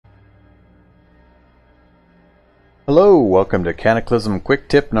Hello, welcome to Cataclysm Quick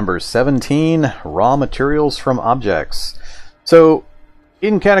Tip number 17, Raw Materials from Objects. So,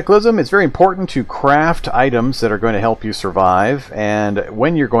 in Cataclysm, it's very important to craft items that are going to help you survive, and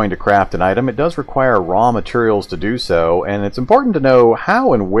when you're going to craft an item, it does require raw materials to do so, and it's important to know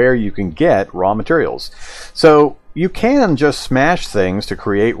how and where you can get raw materials. So, you can just smash things to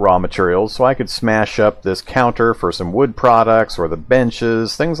create raw materials, so I could smash up this counter for some wood products, or the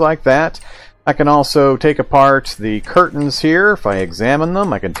benches, things like that. I can also take apart the curtains here. If I examine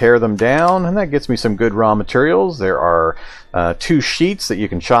them, I can tear them down, and that gets me some good raw materials. There are 2 sheets that you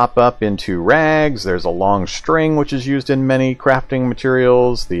can chop up into rags. There's a long string, which is used in many crafting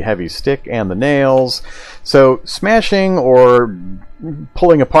materials, the heavy stick, and the nails. So smashing or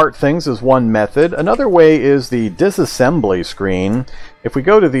pulling apart things is one method. Another way is the disassembly screen. If we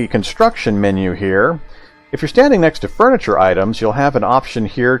go to the construction menu here, if you're standing next to furniture items, you'll have an option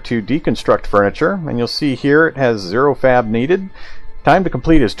here to deconstruct furniture, and you'll see here it has 0 fab needed. Time to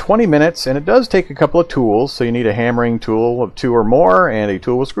complete is 20 minutes, and it does take a couple of tools, so you need a hammering tool of 2 or more and a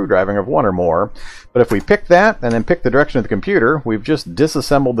tool with screwdriving of 1 or more. But if we pick that and then pick the direction of the computer, we've just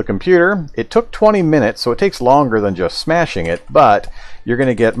disassembled the computer. It took 20 minutes, so it takes longer than just smashing it, but you're going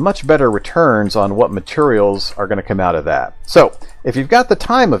to get much better returns on what materials are going to come out of that. So, if you've got the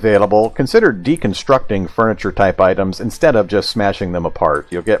time available, consider deconstructing furniture type items instead of just smashing them apart.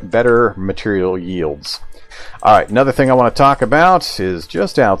 You'll get better material yields. Alright, another thing I want to talk about is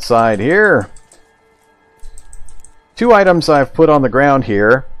just outside here. 2 items I've put on the ground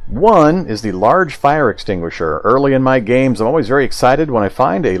here. One is the large fire extinguisher. Early in my games, I'm always very excited when I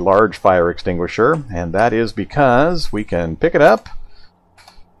find a large fire extinguisher, and that is because we can pick it up.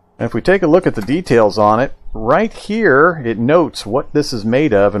 And if we take a look at the details on it, right here it notes what this is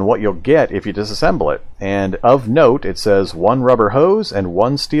made of and what you'll get if you disassemble it. And of note, it says 1 rubber hose and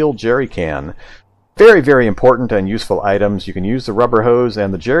 1 steel jerry can. Very, very important and useful items. You can use the rubber hose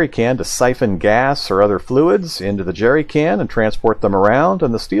and the jerry can to siphon gas or other fluids into the jerry can and transport them around,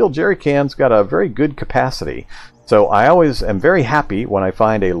 and the steel jerry can's got a very good capacity. So I always am very happy when I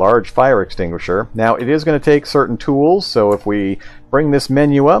find a large fire extinguisher. Now it is going to take certain tools, so if we bring this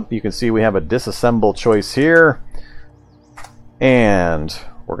menu up, you can see we have a disassemble choice here, and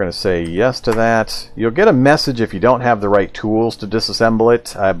we're going to say yes to that. You'll get a message if you don't have the right tools to disassemble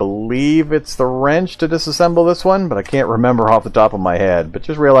it. I believe it's the wrench to disassemble this one, but I can't remember off the top of my head. But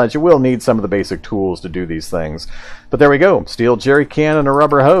just realize you will need some of the basic tools to do these things. But there we go, steel jerry can and a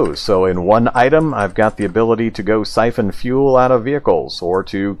rubber hose. So in one item, I've got the ability to go siphon fuel out of vehicles or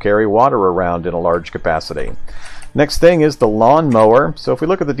to carry water around in a large capacity. Next thing is the lawnmower. So if we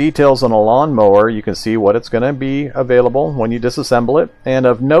look at the details on a lawnmower, you can see what it's going to be available when you disassemble it. And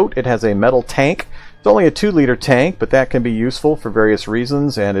of note, it has a metal tank. It's only a 2-liter tank, but that can be useful for various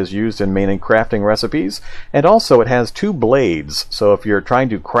reasons and is used in mainly crafting recipes. And also it has 2 blades. So if you're trying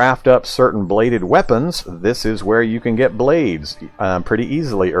to craft up certain bladed weapons, this is where you can get blades pretty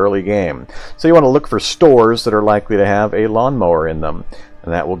easily early game. So you want to look for stores that are likely to have a lawnmower in them,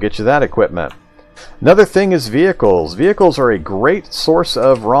 and that will get you that equipment. Another thing is vehicles. Vehicles are a great source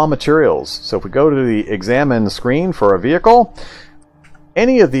of raw materials. So if we go to the examine screen for a vehicle,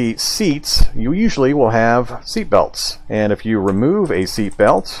 any of the seats, you usually will have seat belts. And if you remove a seat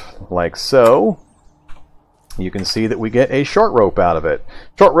belt, like so, you can see that we get a short rope out of it.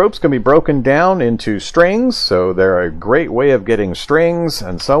 Short ropes can be broken down into strings, so they're a great way of getting strings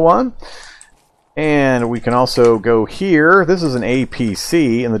and so on. And we can also go here. This is an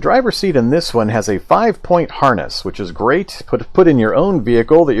APC, and the driver's seat in this one has a 5-point harness, which is great. Put in your own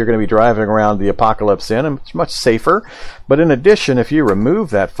vehicle that you're going to be driving around the apocalypse in, and it's much safer. But in addition, if you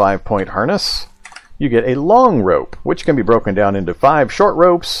remove that 5-point harness, you get a long rope, which can be broken down into 5 short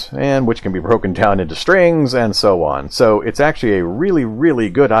ropes, and which can be broken down into strings, and so on. So it's actually a really, really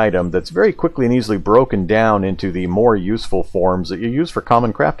good item that's very quickly and easily broken down into the more useful forms that you use for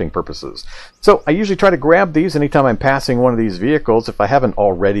common crafting purposes. So I usually try to grab these anytime I'm passing one of these vehicles if I haven't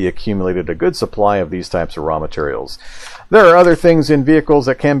already accumulated a good supply of these types of raw materials. There are other things in vehicles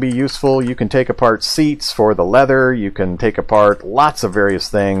that can be useful. You can take apart seats for the leather. You can take apart lots of various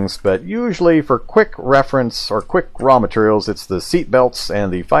things, but usually for quick reference or quick raw materials, it's the seat belts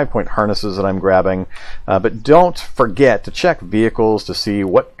and the 5-point harnesses that I'm grabbing. But don't forget to check vehicles to see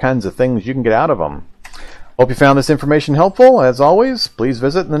what kinds of things you can get out of them. Hope you found this information helpful. As always, please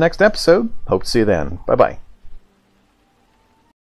visit in the next episode. Hope to see you then. Bye-bye.